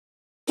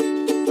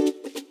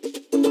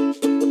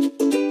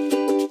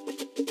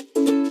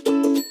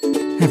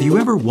Have you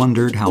ever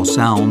wondered how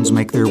sounds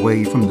make their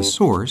way from the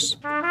source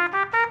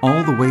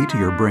all the way to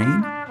your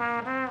brain?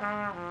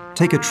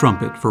 Take a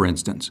trumpet, for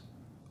instance.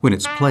 When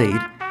it's played,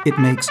 it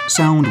makes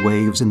sound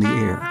waves in the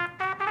air.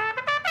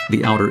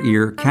 The outer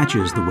ear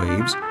catches the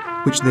waves,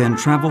 which then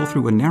travel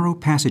through a narrow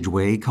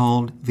passageway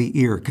called the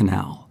ear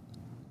canal.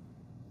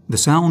 The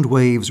sound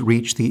waves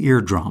reach the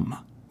eardrum,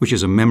 which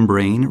is a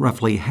membrane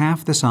roughly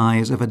half the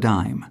size of a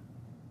dime.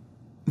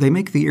 They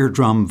make the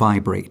eardrum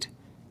vibrate,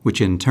 which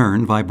in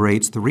turn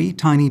vibrates 3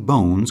 tiny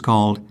bones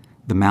called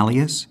the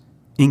malleus,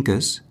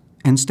 incus,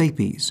 and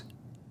stapes.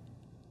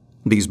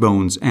 These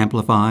bones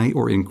amplify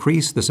or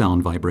increase the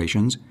sound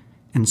vibrations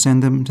and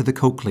send them to the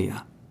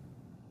cochlea.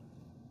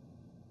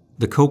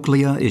 The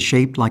cochlea is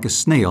shaped like a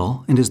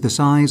snail and is the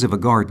size of a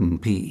garden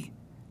pea.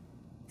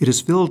 It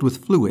is filled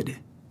with fluid,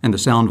 and the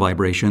sound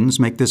vibrations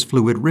make this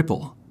fluid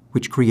ripple,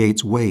 which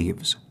creates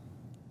waves.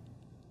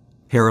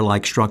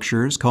 Hair-like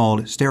structures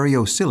called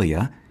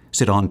stereocilia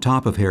sit on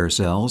top of hair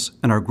cells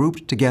and are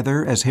grouped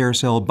together as hair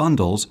cell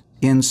bundles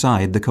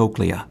inside the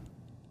cochlea.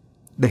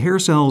 The hair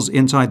cells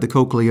inside the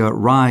cochlea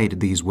ride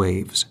these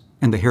waves,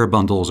 and the hair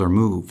bundles are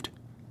moved.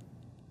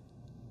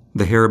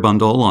 The hair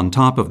bundle on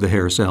top of the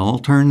hair cell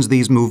turns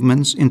these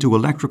movements into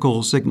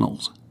electrical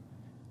signals.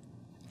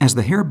 As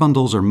the hair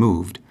bundles are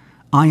moved,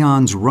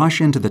 ions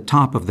rush into the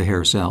top of the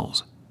hair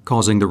cells,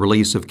 causing the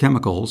release of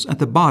chemicals at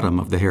the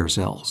bottom of the hair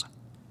cells.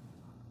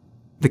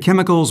 The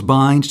chemicals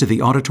bind to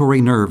the auditory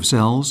nerve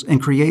cells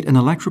and create an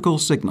electrical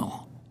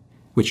signal,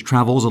 which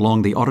travels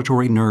along the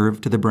auditory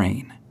nerve to the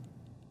brain.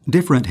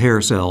 Different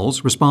hair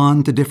cells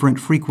respond to different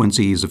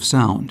frequencies of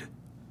sound.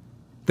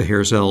 The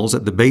hair cells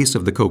at the base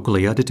of the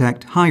cochlea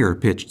detect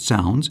higher-pitched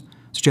sounds,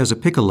 such as a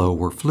piccolo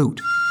or flute.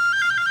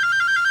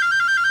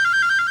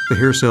 The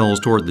hair cells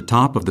toward the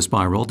top of the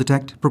spiral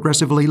detect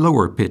progressively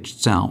lower-pitched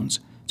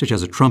sounds, such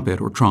as a trumpet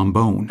or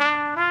trombone.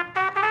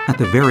 At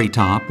the very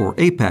top or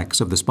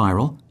apex of the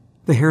spiral,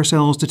 the hair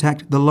cells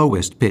detect the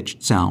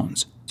lowest-pitched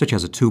sounds, such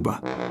as a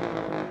tuba.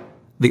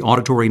 The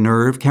auditory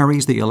nerve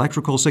carries the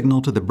electrical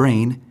signal to the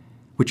brain,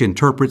 which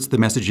interprets the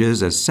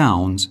messages as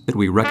sounds that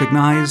we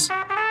recognize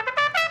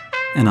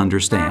and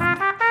understand.